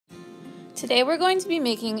Today we're going to be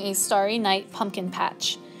making a Starry Night pumpkin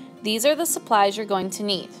patch. These are the supplies you're going to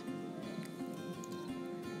need.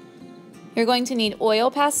 You're going to need oil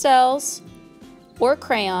pastels or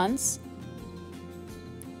crayons,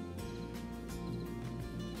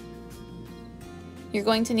 you're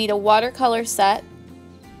going to need a watercolor set,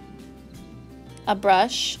 a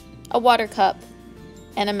brush, a water cup,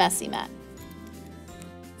 and a messy mat.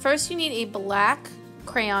 First you need a black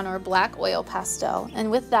crayon or black oil pastel, and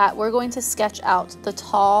with that we're going to sketch out the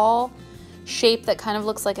tall shape that kind of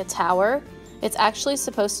looks like a tower. It's actually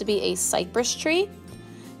supposed to be a cypress tree,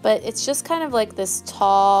 but it's just kind of like this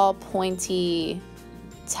tall pointy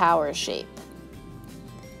tower shape.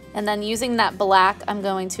 And then using that black, I'm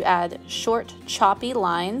going to add short choppy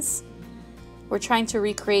lines. We're trying to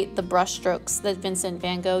recreate the brush strokes that Vincent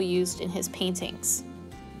van Gogh used in his paintings.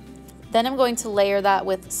 Then I'm going to layer that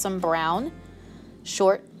with some brown,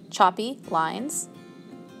 short choppy lines.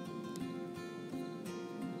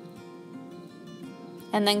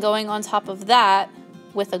 And then going on top of that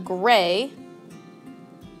with a gray,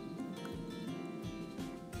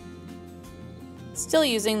 still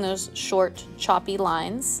using those short choppy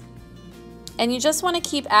lines. And you just want to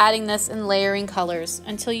keep adding this and layering colors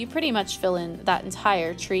until you pretty much fill in that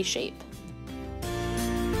entire tree shape.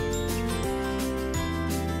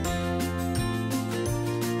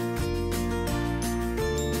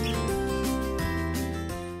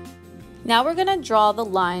 Now we're going to draw the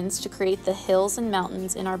lines to create the hills and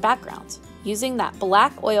mountains in our background. Using that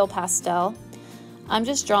black oil pastel, I'm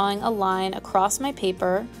just drawing a line across my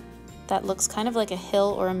paper that looks kind of like a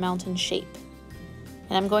hill or a mountain shape.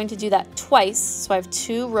 And I'm going to do that twice, so I have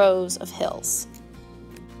 2 rows of hills.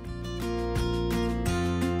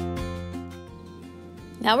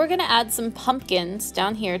 Now we're going to add some pumpkins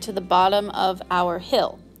down here to the bottom of our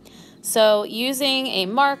hill. So using a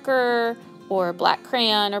marker or black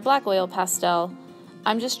crayon or black oil pastel,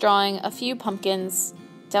 I'm just drawing a few pumpkins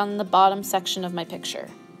down the bottom section of my picture.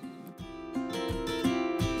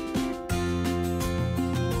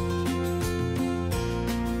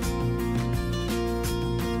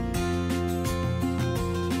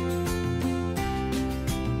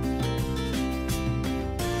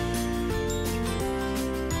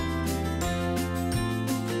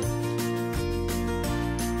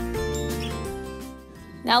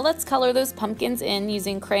 Now let's color those pumpkins in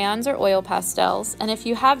using crayons or oil pastels, and if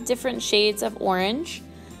you have different shades of orange,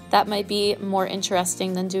 that might be more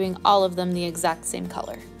interesting than doing all of them the exact same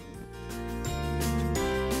color.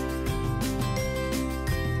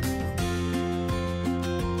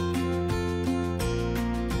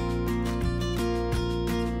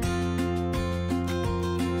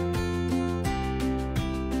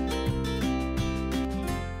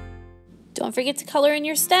 Don't forget to color in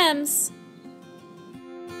your stems.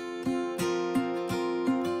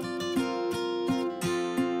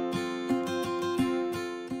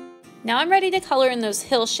 Now I'm ready to color in those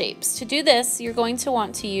hill shapes. To do this, you're going to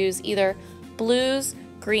want to use either blues,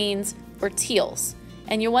 greens, or teals.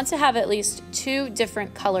 And you'll want to have at least 2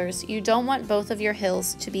 different colors. You don't want both of your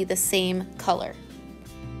hills to be the same color.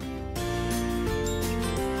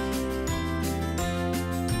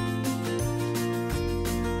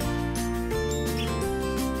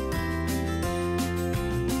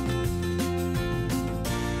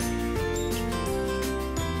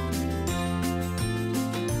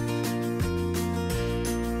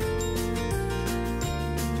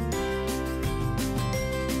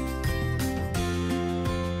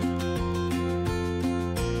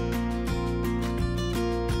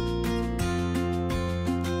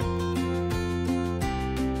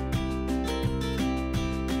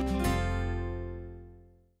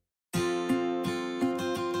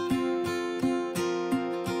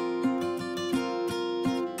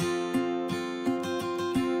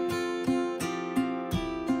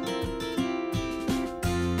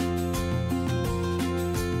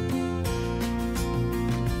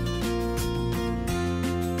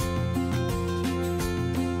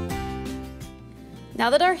 Now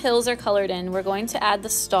that our hills are colored in, we're going to add the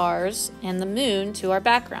stars and the moon to our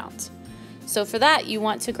background. So for that, you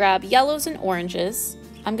want to grab yellows and oranges.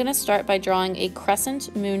 I'm going to start by drawing a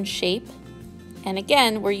crescent moon shape. And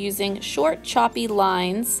again, we're using short choppy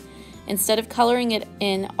lines instead of coloring it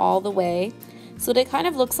in all the way, so that it kind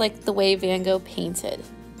of looks like the way Van Gogh painted.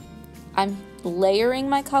 I'm layering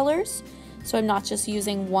my colors, so I'm not just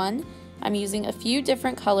using one, I'm using a few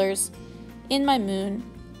different colors in my moon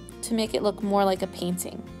to make it look more like a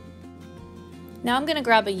painting. Now I'm going to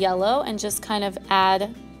grab a yellow and just kind of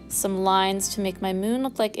add some lines to make my moon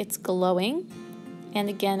look like it's glowing. And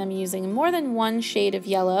again, I'm using more than one shade of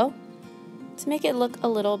yellow to make it look a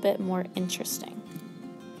little bit more interesting.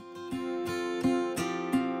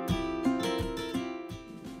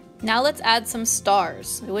 Now let's add some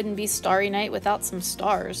stars. It wouldn't be Starry Night without some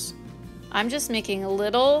stars. I'm just making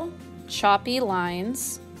little choppy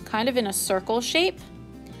lines, kind of in a circle shape.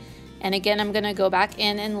 And again, I'm gonna go back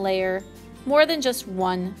in and layer more than just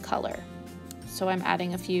one color. So I'm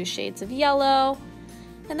adding a few shades of yellow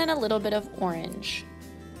and then a little bit of orange.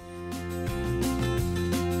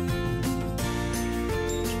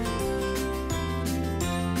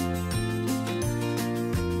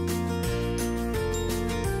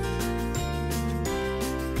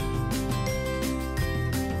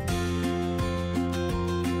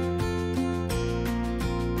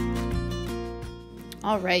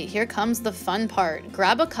 All right, here comes the fun part.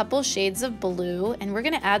 Grab a couple shades of blue and we're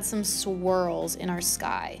gonna add some swirls in our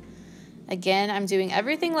sky. Again, I'm doing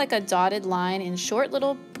everything like a dotted line in short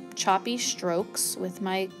little choppy strokes with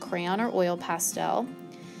my crayon or oil pastel.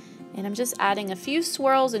 And I'm just adding a few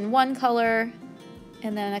swirls in one color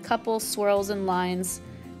and then a couple swirls and lines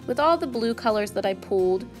with all the blue colors that I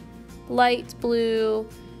pulled. Light blue,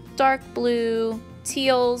 dark blue,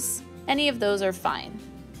 teals, any of those are fine.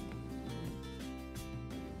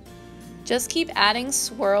 Just keep adding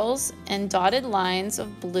swirls and dotted lines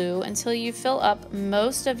of blue until you fill up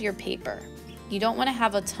most of your paper. You don't want to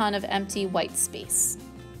have a ton of empty white space.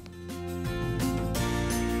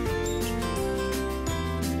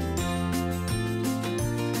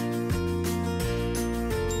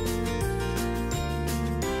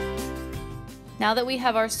 Now that we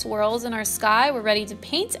have our swirls in our sky, we're ready to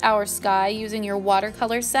paint our sky using your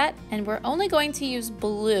watercolor set, and we're only going to use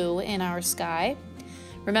blue in our sky.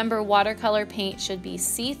 Remember, watercolor paint should be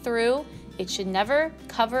see-through. It should never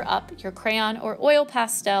cover up your crayon or oil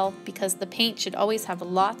pastel because the paint should always have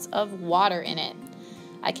lots of water in it.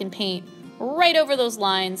 I can paint right over those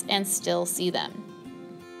lines and still see them.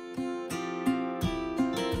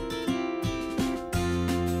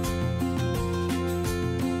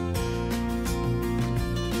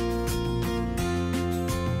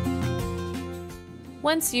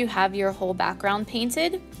 Once you have your whole background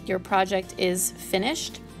painted, your project is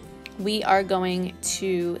finished. We are going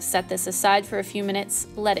to set this aside for a few minutes,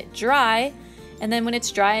 let it dry, and then when it's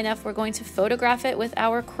dry enough, we're going to photograph it with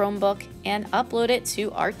our Chromebook and upload it to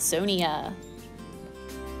Artsonia.